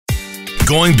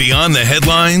Going beyond the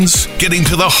headlines, getting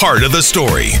to the heart of the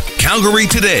story. Calgary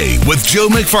Today with Joe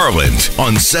McFarland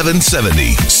on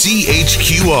 770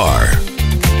 CHQR.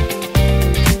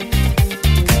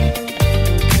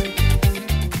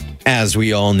 As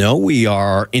we all know, we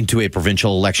are into a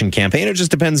provincial election campaign. It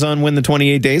just depends on when the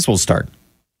 28 days will start.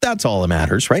 That's all that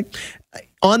matters, right?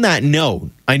 On that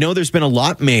note, I know there's been a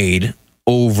lot made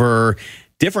over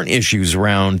different issues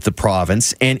around the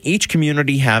province and each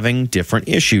community having different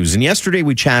issues. And yesterday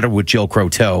we chatted with Jill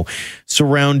Croteau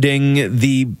surrounding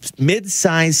the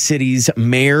mid-sized cities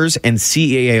mayors and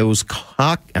CAOs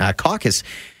caucus,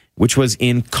 which was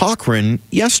in Cochrane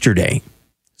yesterday.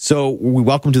 So we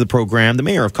welcome to the program the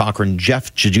mayor of Cochrane,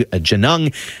 Jeff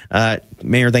Genung.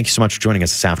 Mayor, thank you so much for joining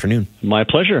us this afternoon. My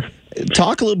pleasure.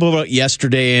 Talk a little bit about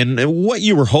yesterday and what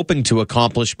you were hoping to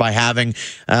accomplish by having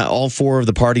all four of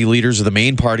the party leaders or the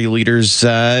main party leaders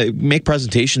make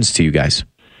presentations to you guys.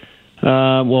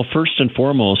 Well, first and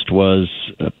foremost was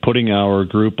putting our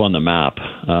group on the map.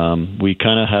 We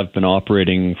kind of have been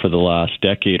operating for the last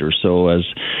decade or so as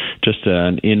just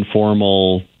an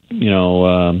informal,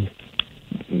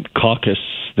 caucus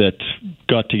that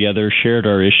got together, shared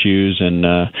our issues, and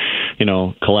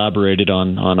collaborated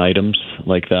on items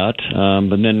like that.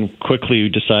 And then quickly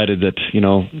decided that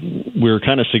we were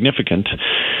kind of significant,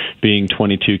 being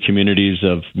 22 communities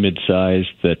of mid-size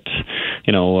that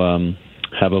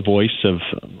have a voice of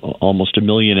almost 1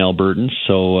 million Albertans.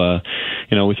 So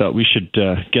we thought we should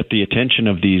get the attention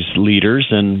of these leaders,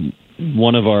 and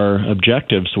one of our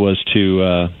objectives was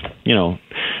to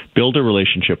build a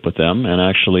relationship with them and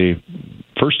actually,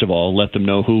 first of all, let them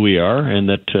know who we are and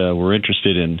that we're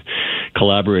interested in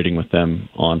collaborating with them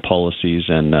on policies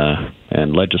and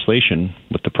legislation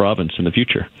with the province in the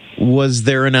future. Was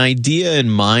there an idea in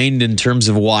mind in terms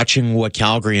of watching what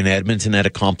Calgary and Edmonton had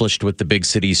accomplished with the Big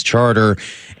Cities Charter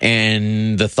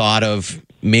and the thought of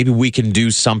maybe we can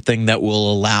do something that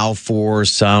will allow for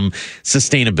some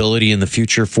sustainability in the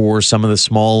future for some of the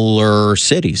smaller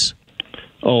cities?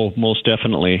 Oh, most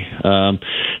definitely.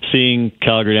 Seeing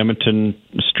Calgary and Edmonton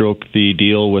stroke the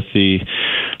deal with the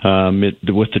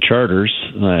charters,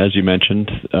 as you mentioned,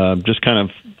 just kind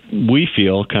of, we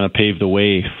feel, kind of paved the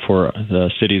way for the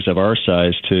cities of our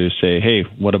size to say, hey,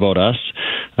 what about us?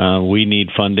 We need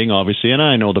funding, obviously, and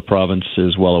I know the province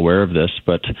is well aware of this,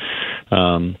 but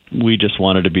we just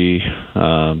wanted to be,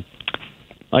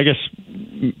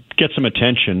 get some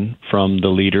attention from the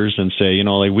leaders and say,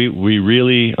 we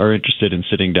really are interested in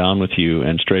sitting down with you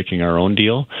and striking our own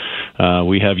deal.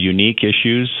 We have unique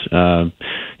issues.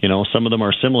 Some of them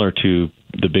are similar to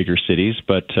the bigger cities,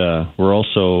 but we're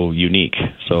also unique.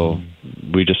 So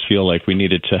we just feel like we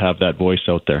needed to have that voice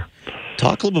out there.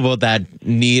 Talk a little bit about that.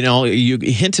 You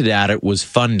hinted at it was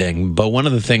funding, but one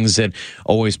of the things that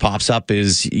always pops up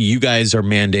is you guys are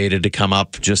mandated to come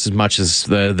up just as much as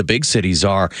the big cities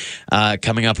are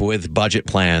coming up with budget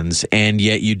plans, and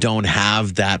yet you don't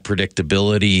have that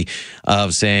predictability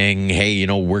of saying, hey,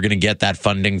 we're going to get that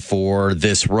funding for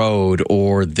this road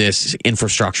or this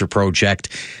infrastructure project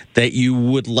that you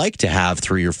would like to have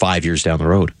 3 or 5 years down the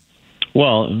road.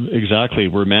 Well, exactly.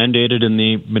 We're mandated in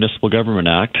the Municipal Government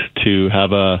Act to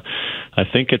have I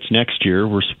think it's next year,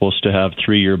 we're supposed to have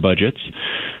 3-year budgets.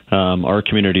 Our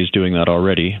community is doing that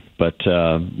already, but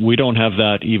we don't have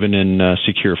that even in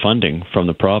secure funding from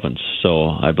the province. So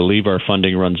I believe our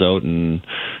funding runs out in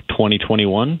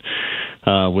 2021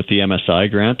 with the MSI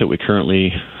grant that we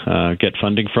currently get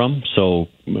funding from. So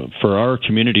for our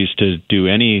communities to do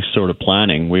any sort of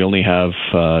planning, we only have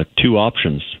 2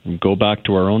 options. Go back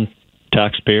to our own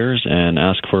taxpayers and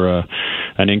ask for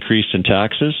an increase in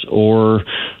taxes, or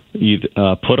either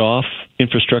put off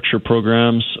infrastructure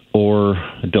programs or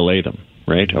delay them,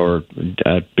 right? Or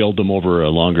build them over a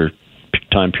longer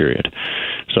time period.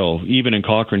 So even in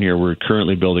Cochrane here, we're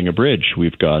currently building a bridge.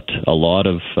 We've got a lot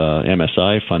of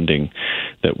MSI funding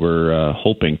that we're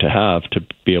hoping to have to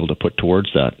be able to put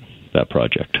towards that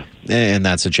project. And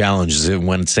that's a challenge.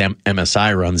 When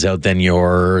MSI runs out, then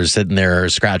you're sitting there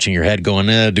scratching your head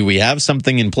going, do we have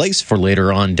something in place for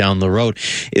later on down the road?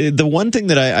 The one thing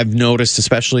that I've noticed,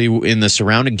 especially in the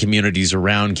surrounding communities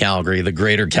around Calgary, the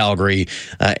greater Calgary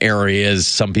areas,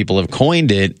 some people have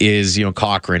coined it, is,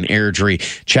 Cochrane, Airdrie,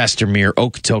 Chestermere,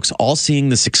 Okotoks, all seeing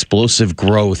this explosive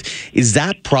growth. Is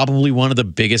that probably one of the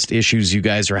biggest issues you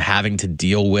guys are having to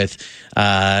deal with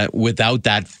without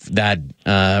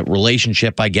that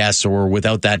relationship, I guess, or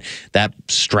without that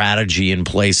strategy in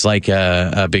place like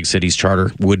a Big Cities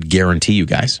Charter would guarantee you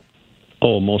guys?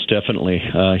 Oh, most definitely.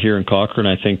 Here in Cochrane,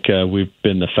 I think we've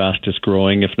been the fastest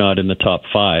growing, if not in the top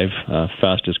 5,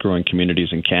 fastest growing communities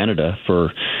in Canada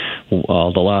for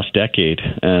the last decade.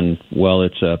 And while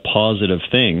it's a positive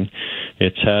thing,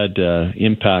 it's had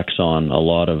impacts on a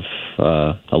lot of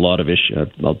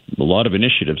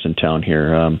initiatives in town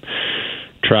here.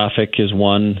 Traffic is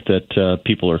one that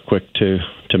people are quick to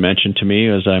mention to me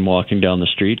as I'm walking down the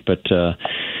street, but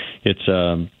it's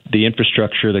the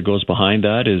infrastructure that goes behind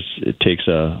that it takes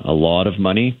a lot of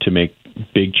money to make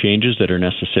big changes that are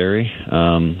necessary,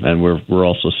 and we're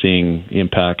also seeing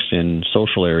impacts in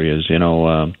social areas.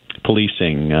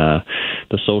 Policing,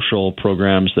 the social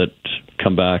programs that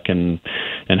come back and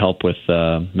help with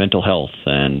mental health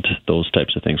and those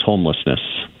types of things, homelessness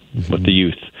with the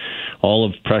youth, all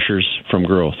of pressures from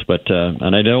growth. But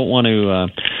and I don't want to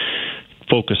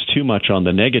focus too much on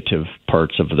the negative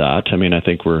parts of that. I mean, I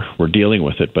think we're dealing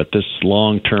with it, but this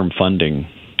long-term funding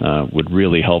would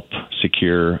really help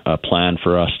secure a plan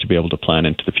for us to be able to plan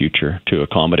into the future to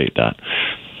accommodate that.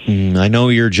 I know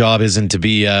your job isn't to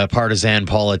be a partisan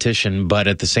politician, but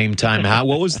at the same time,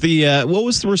 what was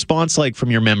the response like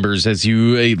from your members as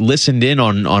you listened in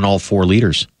on all 4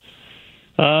 leaders?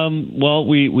 Well,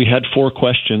 we had 4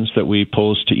 questions that we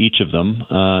posed to each of them,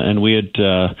 and we had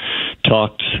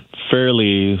talked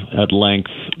fairly at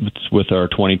length with our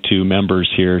 22 members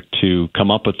here to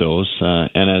come up with those.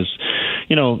 And as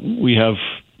you know, we have,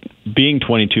 being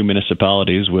 22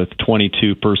 municipalities with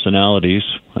 22 personalities,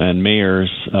 and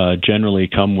mayors generally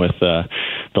come with the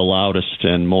loudest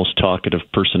and most talkative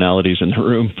personalities in the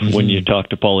room when you talk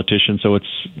to politicians. So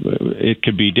it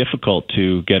could be difficult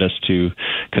to get us to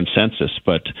consensus,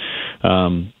 but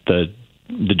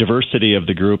the diversity of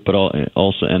the group, but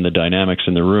also and the dynamics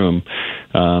in the room,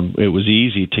 it was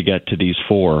easy to get to these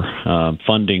 4.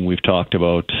 Funding, we've talked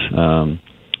about.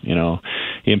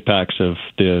 Impacts of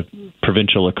the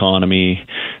provincial economy,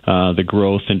 the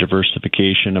growth and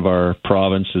diversification of our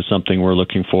province is something we're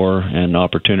looking for, and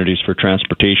opportunities for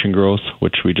transportation growth,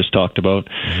 which we just talked about,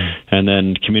 and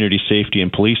then community safety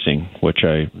and policing, which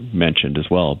I mentioned as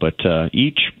well. But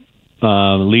each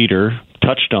leader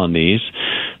touched on these.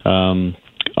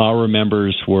 Our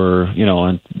members were,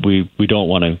 and we don't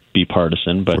want to be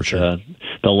partisan, but sure.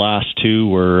 The last 2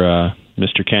 were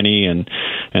Mr. Kenney and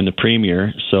the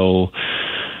Premier. So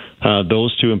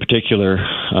those 2 in particular,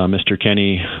 Mr.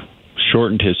 Kenney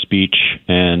shortened his speech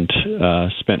and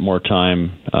spent more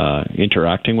time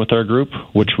interacting with our group,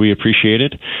 which we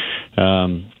appreciated.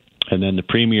 And then the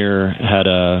Premier had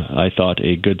I thought,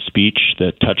 a good speech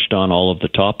that touched on all of the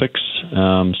topics.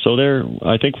 So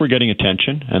I think we're getting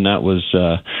attention, and that was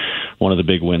one of the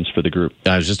big wins for the group.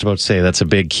 I was just about to say that's a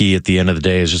big key at the end of the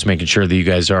day, is just making sure that you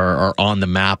guys are on the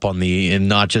map and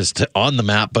not just on the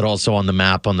map, but also on the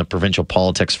map on the provincial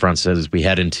politics fronts as we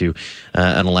head into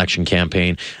an election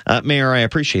campaign. Mayor, I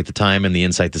appreciate the time and the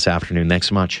insight this afternoon. Thanks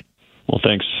so much. Well,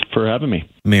 thanks for having me.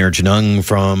 Mayor Genung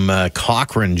from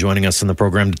Cochrane joining us in the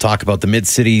program to talk about the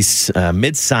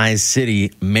mid-sized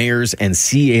city mayors and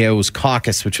CAOs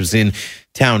caucus, which was in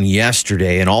town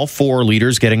yesterday, and all 4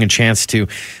 leaders getting a chance to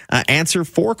answer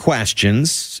 4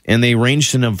 questions, and they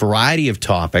ranged in a variety of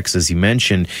topics, as you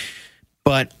mentioned.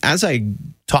 But as I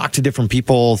talked to different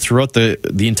people throughout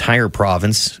the entire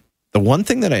province, the one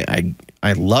thing that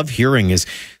I love hearing is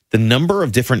the number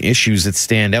of different issues that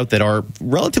stand out that are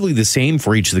relatively the same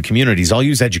for each of the communities. I'll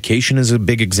use education as a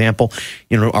big example.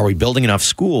 Are we building enough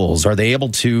schools? Are they able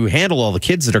to handle all the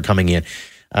kids that are coming in?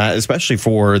 Especially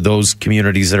for those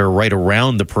communities that are right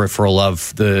around the peripheral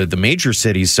of the major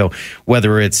cities. So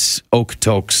whether it's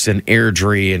Okotoks and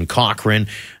Airdrie and Cochrane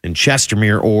and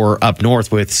Chestermere, or up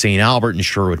north with St. Albert and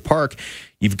Sherwood Park,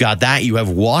 you've got that. You have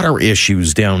water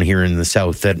issues down here in the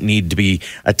south that need to be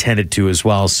attended to as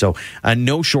well. So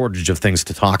no shortage of things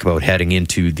to talk about heading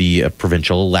into the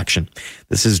provincial election.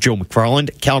 This is Joe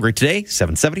McFarland, Calgary Today,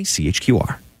 770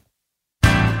 CHQR.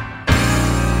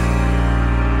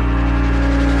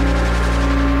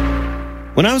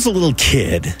 When I was a little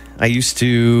kid, I used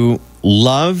to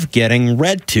love getting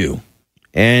read to.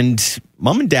 And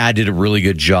Mom and Dad did a really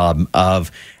good job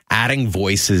of adding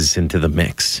voices into the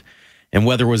mix. And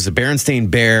whether it was the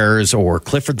Berenstain Bears or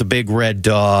Clifford the Big Red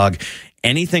Dog,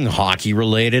 anything hockey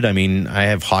related. I mean, I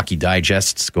have hockey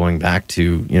digests going back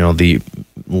to, the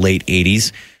late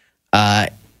 80s.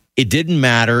 It didn't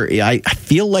matter. I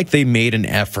feel like they made an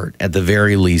effort at the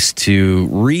very least to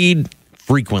read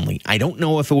frequently. I don't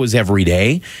know if it was every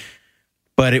day,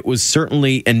 but it was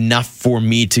certainly enough for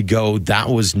me to go, that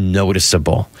was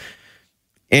noticeable.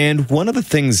 And one of the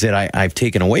things that I've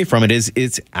taken away from it is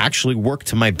it's actually worked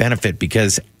to my benefit,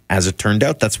 because as it turned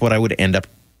out, that's what I would end up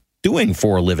doing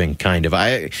for a living, kind of.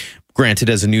 Granted,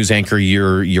 as a news anchor,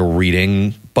 you're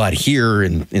reading, but here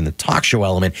in the talk show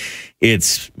element,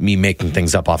 it's me making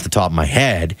things up off the top of my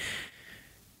head.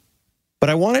 But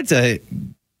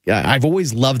I've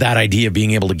always loved that idea of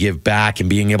being able to give back and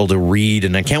being able to read,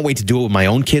 and I can't wait to do it with my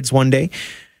own kids one day.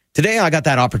 Today, I got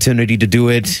that opportunity to do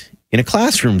it in a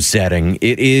classroom setting.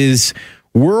 It is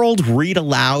World Read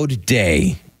Aloud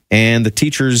Day, and the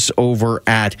teachers over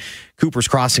at Cooper's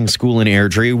Crossing School in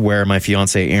Airdrie, where my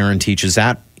fiance Erin teaches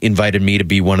at, invited me to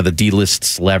be one of the D-list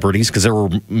celebrities because there were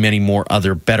many more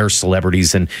other better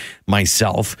celebrities than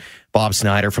myself. Bob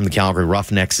Snyder from the Calgary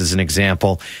Roughnecks is an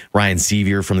example. Ryan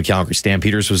Sevier from the Calgary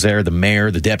Stampeders was there. The mayor,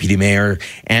 the deputy mayor,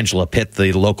 Angela Pitt,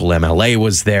 the local MLA,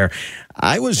 was there.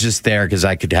 I was just there because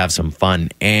I could have some fun.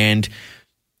 And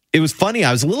it was funny.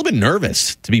 I was a little bit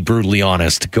nervous, to be brutally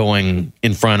honest, going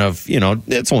in front of,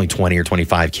 it's only 20 or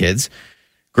 25 kids,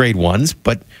 grade ones,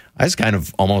 but I was kind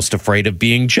of almost afraid of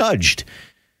being judged.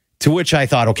 To which I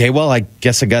thought, okay, well, I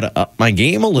guess I got to up my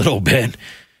game a little bit.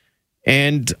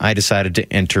 And I decided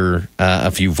to enter a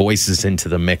few voices into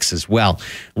the mix as well.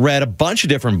 Read a bunch of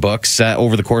different books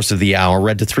over the course of the hour.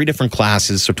 Read to 3 different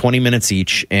classes, so 20 minutes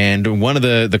each. And one of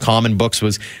the common books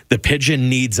was The Pigeon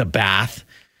Needs a Bath.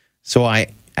 So I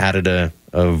added a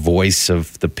voice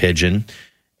of the pigeon.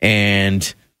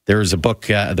 And there's a book,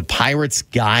 The Pirate's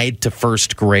Guide to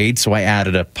First Grade. So I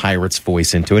added a pirate's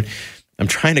voice into it. I'm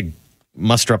trying to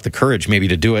muster up the courage maybe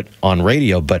to do it on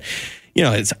radio, but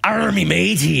it's Army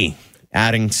Matey,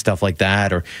 adding stuff like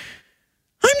that, or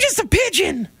I'm just a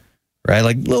pigeon, right?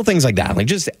 Like little things like that, like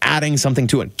just adding something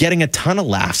to it, getting a ton of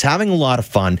laughs, having a lot of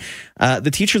fun.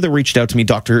 The teacher that reached out to me,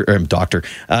 Mr.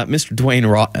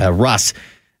 Dwayne Russ,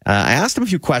 I asked him a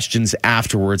few questions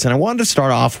afterwards, and I wanted to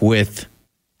start off with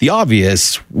the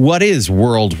obvious. What is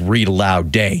World Read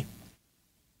Aloud Day?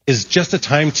 Is just a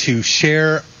time to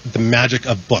share the magic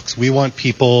of books. We want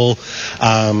people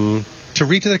to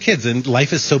read to their kids, and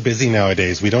life is so busy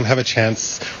nowadays. We don't have a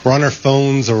chance. We're on our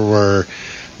phones or we're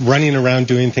running around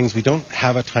doing things. We don't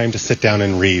have a time to sit down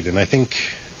and read. And I think,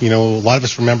 a lot of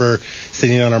us remember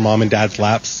sitting on our mom and dad's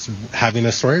laps having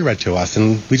a story read to us,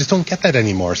 and we just don't get that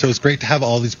anymore. So it's great to have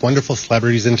all these wonderful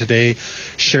celebrities in today,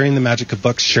 sharing the magic of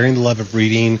books, sharing the love of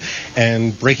reading,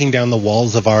 and breaking down the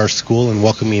walls of our school and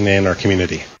welcoming in our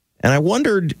community. And I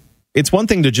wondered, it's one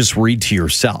thing to just read to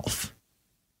yourself,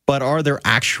 but are there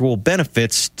actual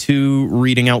benefits to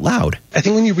reading out loud? I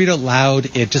think when you read out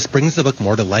loud, it just brings the book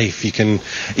more to life. You can,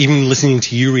 even listening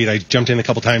to you read, I jumped in a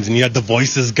couple times and you had the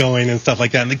voices going and stuff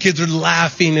like that, and the kids are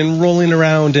laughing and rolling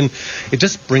around, and it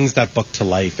just brings that book to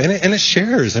life. And it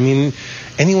shares. I mean,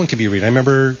 anyone can be reading. I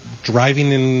remember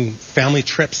driving in family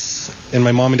trips, and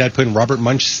my mom and dad putting Robert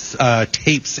Munch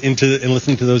tapes into and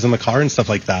listening to those in the car and stuff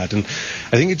like that. And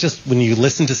I think it just, when you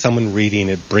listen to someone reading,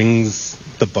 it brings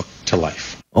the book to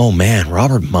life. Oh man,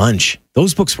 Robert Munch.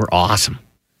 Those books were awesome.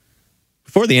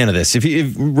 Before the end of this, if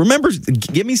you remember,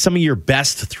 give me some of your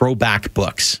best throwback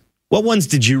books. What ones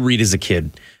did you read as a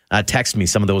kid? Text me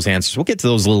some of those answers. We'll get to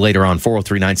those a little later on,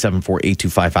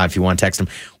 403-974-8255 if you want to text them.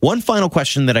 One final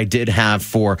question that I did have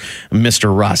for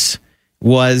Mr. Russ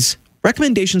was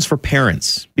recommendations for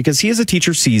parents, because he as a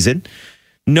teacher sees it,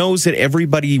 knows that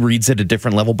everybody reads at a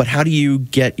different level, but how do you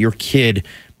get your kid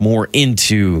more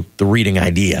into the reading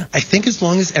idea? I think as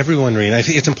long as everyone reads, I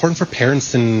think it's important for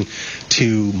parents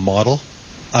to model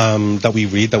that we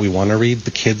read, that we want to read.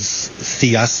 The kids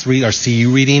see us read or see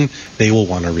you reading, they will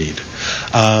want to read.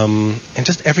 And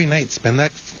just every night, spend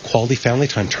that quality family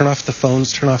time. Turn off the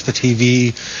phones, turn off the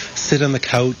TV, sit on the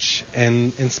couch,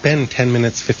 and spend 10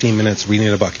 minutes, 15 minutes reading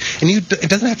a book. And it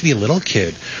doesn't have to be a little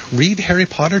kid. Read Harry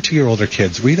Potter to your older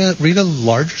kids. Read a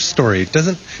larger story. It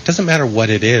doesn't matter what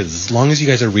it is, as long as you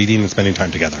guys are reading and spending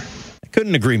time together. I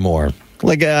couldn't agree more.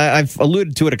 Like I've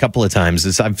alluded to it a couple of times,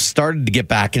 is I've started to get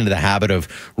back into the habit of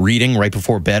reading right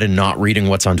before bed and not reading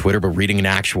what's on Twitter, but reading an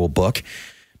actual book.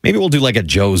 Maybe we'll do like a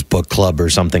Joe's book club or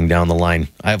something down the line.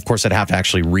 Of course, I'd have to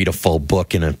actually read a full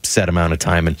book in a set amount of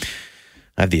time, and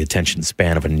I have the attention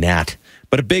span of a gnat.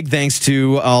 But a big thanks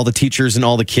to all the teachers and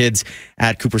all the kids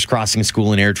at Cooper's Crossing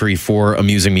School in Airdrie for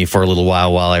amusing me for a little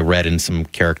while I read in some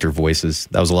character voices.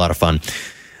 That was a lot of fun.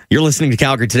 You're listening to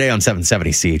Calgary Today on 770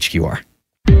 CHQR.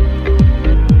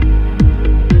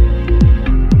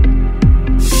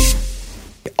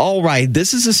 All right,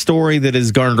 this is a story that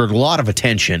has garnered a lot of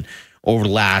attention over the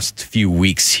last few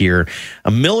weeks here. A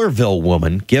Millerville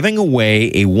woman giving away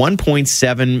a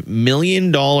 $1.7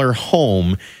 million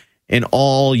home, and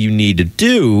all you need to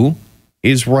do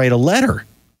is write a letter.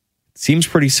 Seems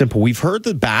pretty simple. We've heard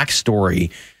the backstory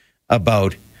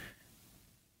about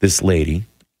this lady.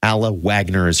 ALLA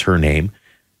Wangner is her name.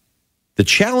 The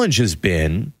challenge has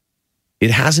been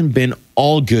it hasn't been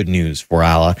all good news for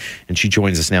ALLA, and she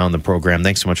joins us now on the program.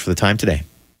 Thanks so much for the time today.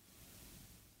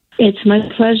 It's my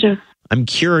pleasure. I'm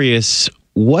curious,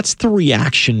 what's the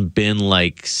reaction been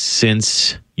like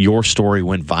since your story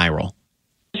went viral?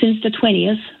 Since the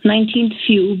 20th, 19th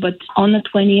few, but on the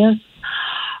 20th,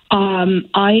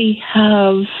 I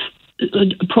have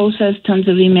processed tons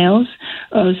of emails.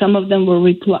 Some of them were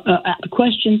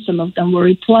questions, some of them were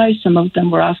replies, some of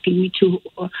them were asking me to,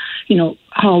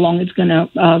 how long it's going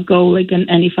to go,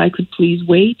 and if I could please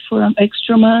wait for an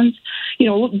extra month,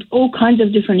 all kinds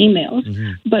of different emails.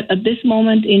 Mm-hmm. But at this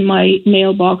moment in my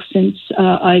mailbox, since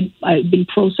I've been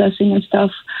processing and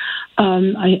stuff,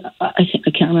 I think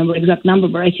I can't remember the exact number,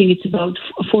 but I think it's about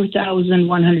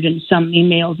 4,100 and some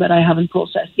emails that I haven't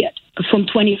processed yet from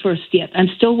 21st yet. I'm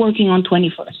still working on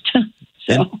 21st.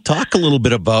 So. And talk a little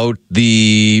bit about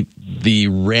the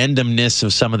randomness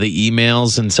of some of the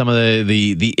emails and some of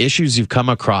the issues you've come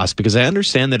across, because I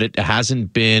understand that it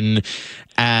hasn't been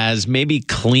as maybe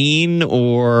clean,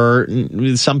 or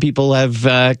some people have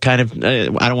I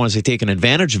don't want to say taken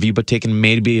advantage of you, but taken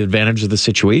maybe advantage of the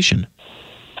situation.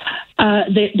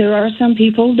 There are some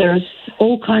people, there's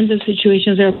all kinds of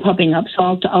situations that are popping up.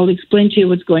 So I'll explain to you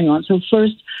what's going on. So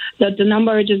first, the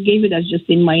number I just gave you, that's just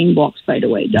in my inbox, by the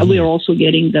way. Mm-hmm. We're also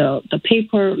getting the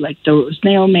paper, like the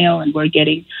snail mail, and we're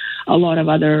getting a lot of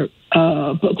other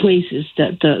places,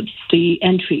 that the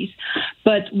entries.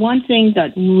 But one thing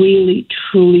that really,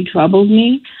 truly troubled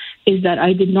me is that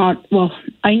I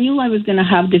knew I was going to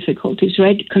have difficulties,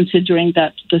 right? Considering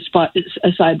that the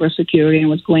cybersecurity and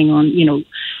what's going on,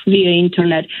 via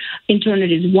internet.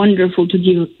 Internet is wonderful to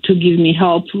give me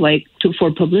help,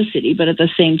 for publicity, but at the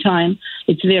same time,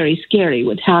 it's very scary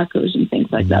with hackers and things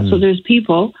like that. So there's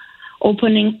people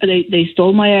they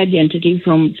stole my identity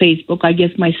from Facebook. I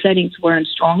guess my settings weren't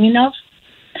strong enough.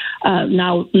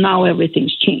 Now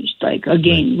everything's changed.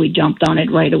 Again, we jumped on it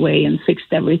right away and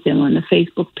fixed everything on the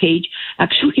Facebook page.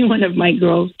 Actually, one of my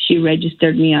girls, she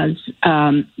registered me as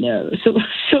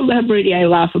celebrity. I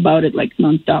laugh about it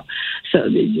nonstop. So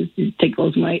it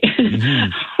tickles my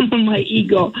my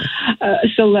ego,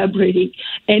 celebrity.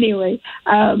 Anyway,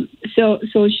 so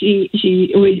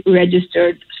she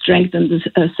registered, strengthened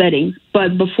the settings.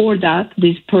 But before that,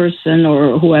 this person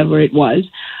or whoever it was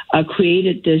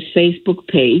created this Facebook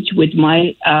page with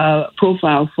my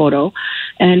profile photo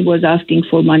and was asking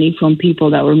for money from people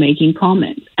that were making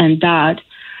comments. And that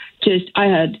I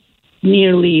had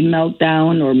nearly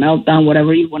meltdown,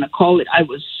 whatever you want to call it. I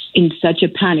was in such a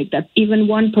panic that even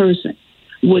one person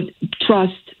would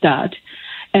trust that.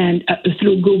 And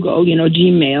through Google,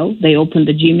 Gmail, they opened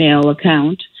the Gmail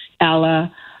account,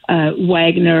 ALLA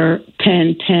Wagner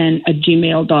 1010 at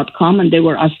gmail.com, and they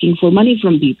were asking for money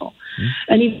from people.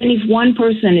 And even if one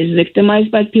person is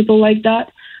victimized by people like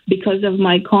that, because of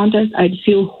my contest, I'd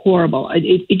feel horrible.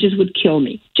 It just would kill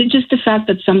me. Just the fact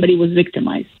that somebody was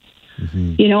victimized.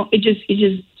 Mm-hmm. It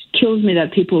just kills me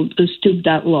that people stoop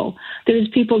that low. There's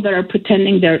people that are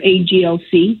pretending they're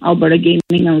AGLC, Alberta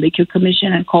Gaming and Liquor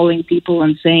Commission, and calling people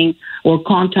and saying, or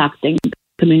contacting,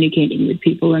 communicating with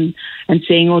people and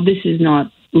saying, oh, this is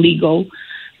not legal,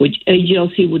 which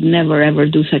AGLC would never, ever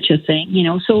do such a thing,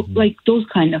 So, those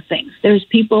kind of things. There's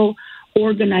people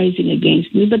organizing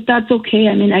against me, but that's okay.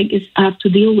 I mean, I guess I have to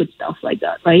deal with stuff like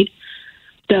that, right?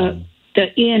 The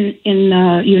in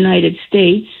the United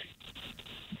States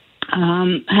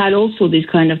had also these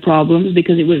kind of problems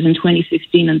because it was in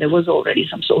 2016 and there was already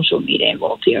some social media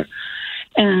involved here.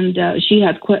 And she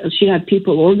had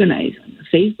people organize on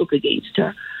Facebook against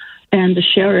her. And the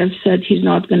sheriff said he's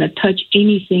not going to touch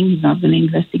anything. He's not going to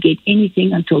investigate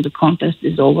anything until the contest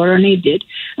is over. And he did.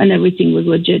 And everything was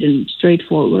legit and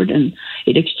straightforward. And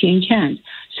it exchanged hands.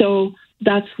 So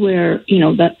that's where,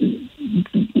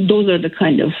 those are the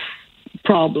kind of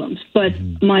problems. But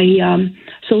my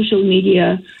social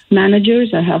media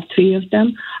managers, I have 3 of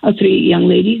them, 3 young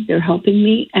ladies. They're helping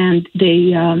me. And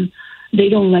they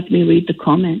don't let me read the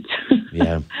comments.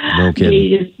 Yeah, no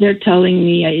kidding. They're telling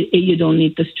me you don't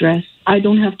need the stress. I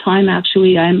don't have time,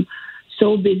 actually. I'm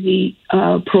so busy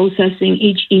processing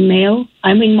each email.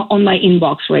 I'm on my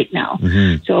inbox right now.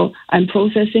 Mm-hmm. So I'm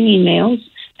processing emails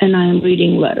and I'm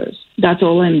reading letters. That's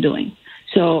all I'm doing.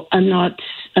 So I'm not,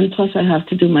 and plus I have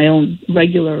to do my own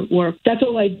regular work. That's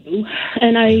all I do.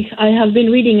 And I have been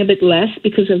reading a bit less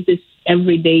because of this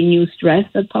everyday new stress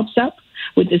that pops up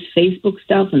with this Facebook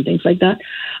stuff and things like that.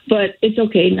 But it's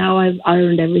okay. Now I've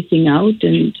ironed everything out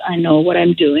and I know what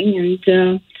I'm doing.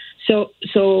 And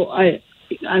so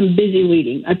I'm busy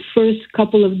reading. At first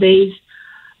couple of days,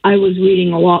 I was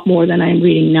reading a lot more than I'm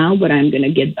reading now, but I'm going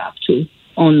to get back to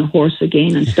on the horse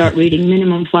again and start reading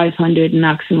minimum 500,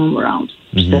 maximum around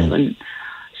 7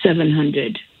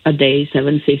 700 a day,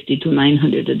 750 to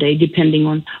 900 a day, depending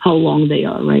on how long they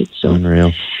are, right? So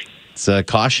unreal. It's a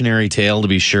cautionary tale, to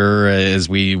be sure, as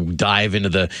we dive into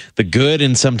the good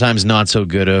and sometimes not so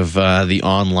good of the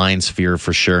online sphere,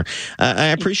 for sure. I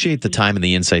appreciate the time and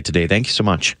the insight today. Thank you so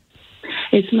much.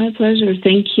 It's my pleasure.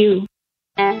 Thank you.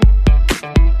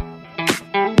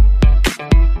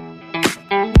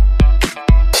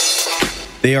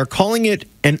 They are calling it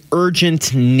an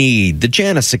urgent need. The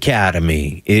Janus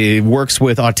Academy, it works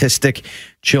with autistic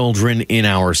children in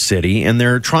our city, and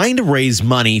they're trying to raise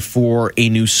money for a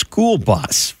new school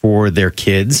bus for their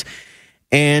kids.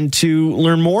 And to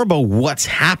learn more about what's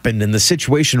happened and the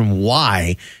situation and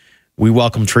why, we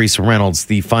welcome Teresa Reynolds,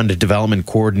 the Fund Development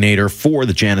Coordinator for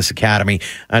the Janus Academy.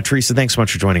 Teresa, thanks so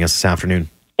much for joining us this afternoon.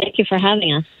 Thank you for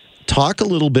having us. Talk a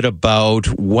little bit about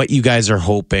what you guys are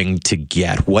hoping to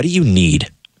get. What do you need?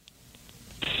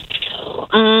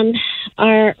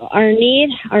 Our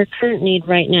current need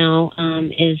right now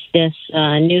is this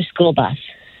new school bus.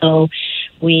 So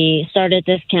we started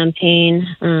this campaign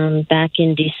back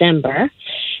in December,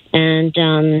 and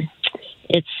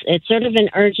it's sort of an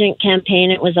urgent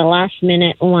campaign. It was a last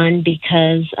minute one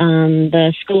because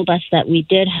the school bus that we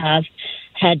did have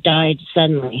had died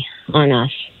suddenly on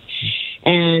us,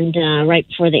 and right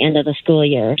before the end of the school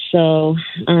year. So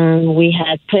we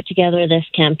had put together this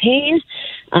campaign.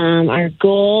 Our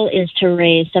goal is to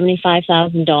raise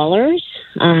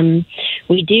 $75,000.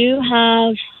 We do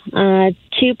have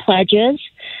two pledges.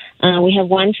 We have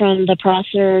one from the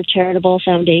Prosser Charitable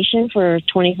Foundation for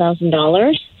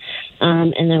 $20,000.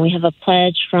 And then we have a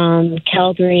pledge from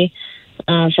Calgary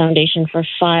Foundation for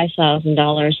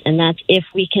 $5,000. And that's if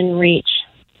we can reach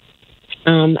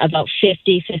about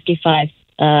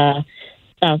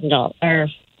 $55,000. Or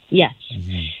yes.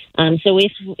 Mm-hmm. So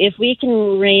if we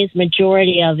can raise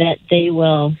majority of it, they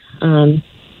will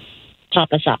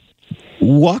top us up.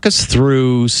 Walk us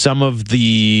through some of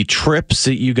the trips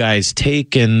that you guys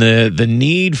take and the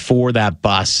need for that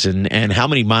bus and how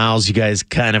many miles you guys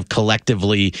kind of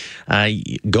collectively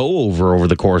go over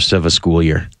the course of a school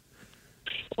year.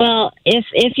 Well,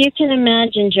 if you can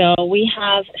imagine, Joe, we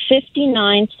have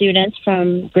 59 students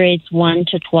from grades 1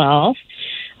 to 12.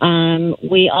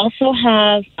 We also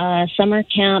have a summer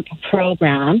camp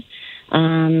program,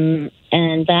 and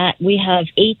that we have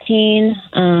 18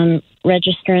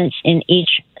 registrants in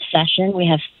each session. We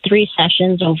have 3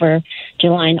 sessions over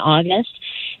July and August.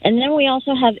 And then we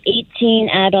also have 18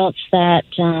 adults that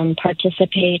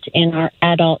participate in our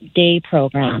adult day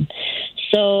program.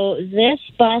 So this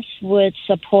bus would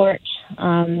support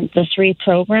the 3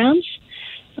 programs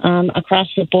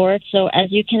across the board. So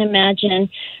as you can imagine,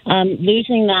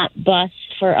 losing that bus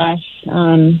for us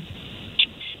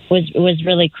was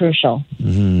really crucial.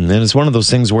 Mm-hmm. And it's one of those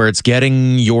things where it's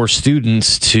getting your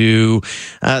students to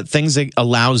things that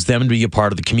allows them to be a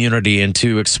part of the community and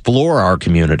to explore our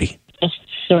community. Just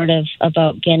sort of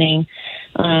about getting,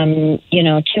 to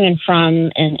and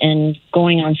from and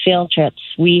going on field trips.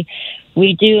 We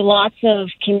do lots of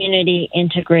community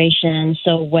integration.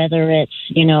 So whether it's,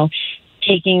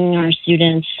 taking our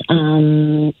students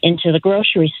into the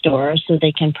grocery store so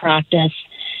they can practice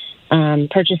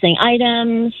purchasing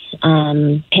items,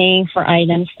 paying for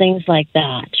items, things like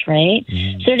that, right?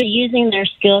 Mm. Sort of using their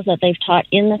skills that they've taught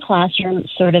in the classroom,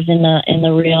 sort of in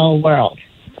the real world.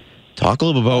 Talk a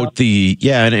little bit about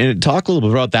and talk a little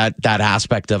bit about that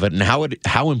aspect of it and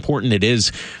how important it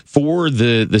is for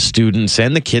the students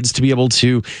and the kids to be able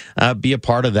to be a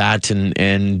part of that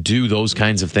and do those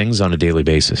kinds of things on a daily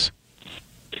basis.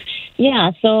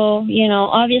 Yeah, so,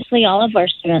 obviously all of our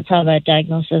students have a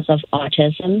diagnosis of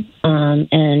autism,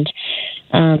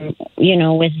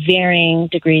 with varying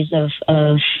degrees of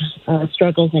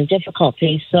struggles and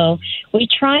difficulties. So we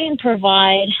try and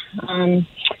provide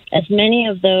as many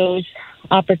of those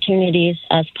opportunities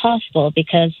as possible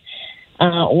because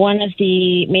one of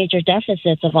the major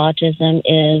deficits of autism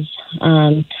is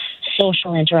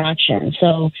social interaction.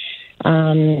 So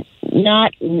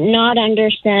not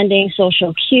understanding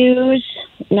social cues,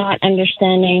 not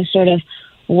understanding sort of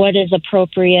what is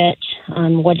appropriate,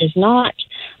 what is not,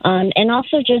 and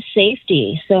also just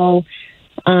safety. So,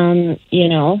 crossing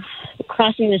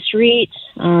the street,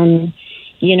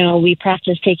 we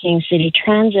practice taking city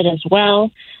transit as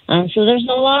well. So there's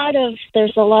a lot of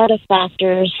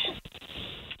factors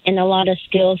and a lot of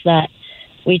skills that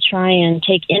we try and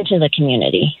take into the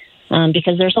community.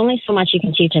 Because there's only so much you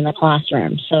can teach in the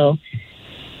classroom. So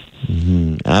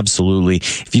Absolutely.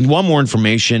 If you want more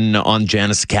information on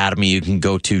Janus Academy, you can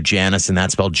go to Janus, and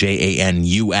that's spelled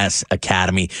JANUS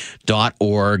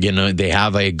Academy.org. And they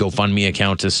have a GoFundMe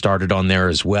account started on there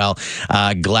as well.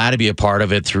 Glad to be a part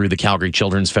of it through the Calgary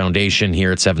Children's Foundation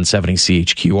here at 770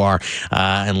 CHQR,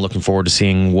 and looking forward to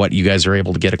seeing what you guys are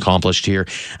able to get accomplished here.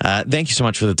 Thank you so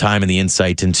much for the time and the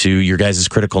insight into your guys'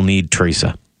 critical need,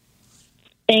 Teresa.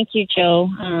 Thank you, Joe.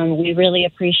 We really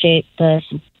appreciate the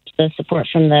support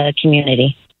from the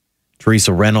community.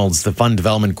 Teresa Reynolds, the Fund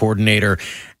Development Coordinator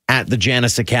at the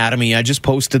Janus Academy. I just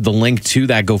posted the link to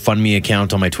that GoFundMe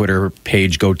account on my Twitter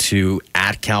page. Go to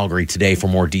 @Calgary Today for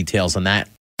more details on that.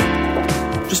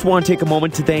 Just want to take a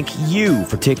moment to thank you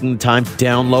for taking the time to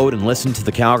download and listen to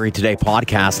the Calgary Today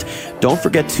podcast. Don't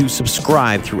forget to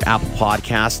subscribe through Apple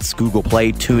Podcasts, Google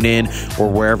Play, TuneIn, or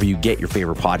wherever you get your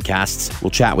favorite podcasts.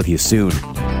 We'll chat with you soon.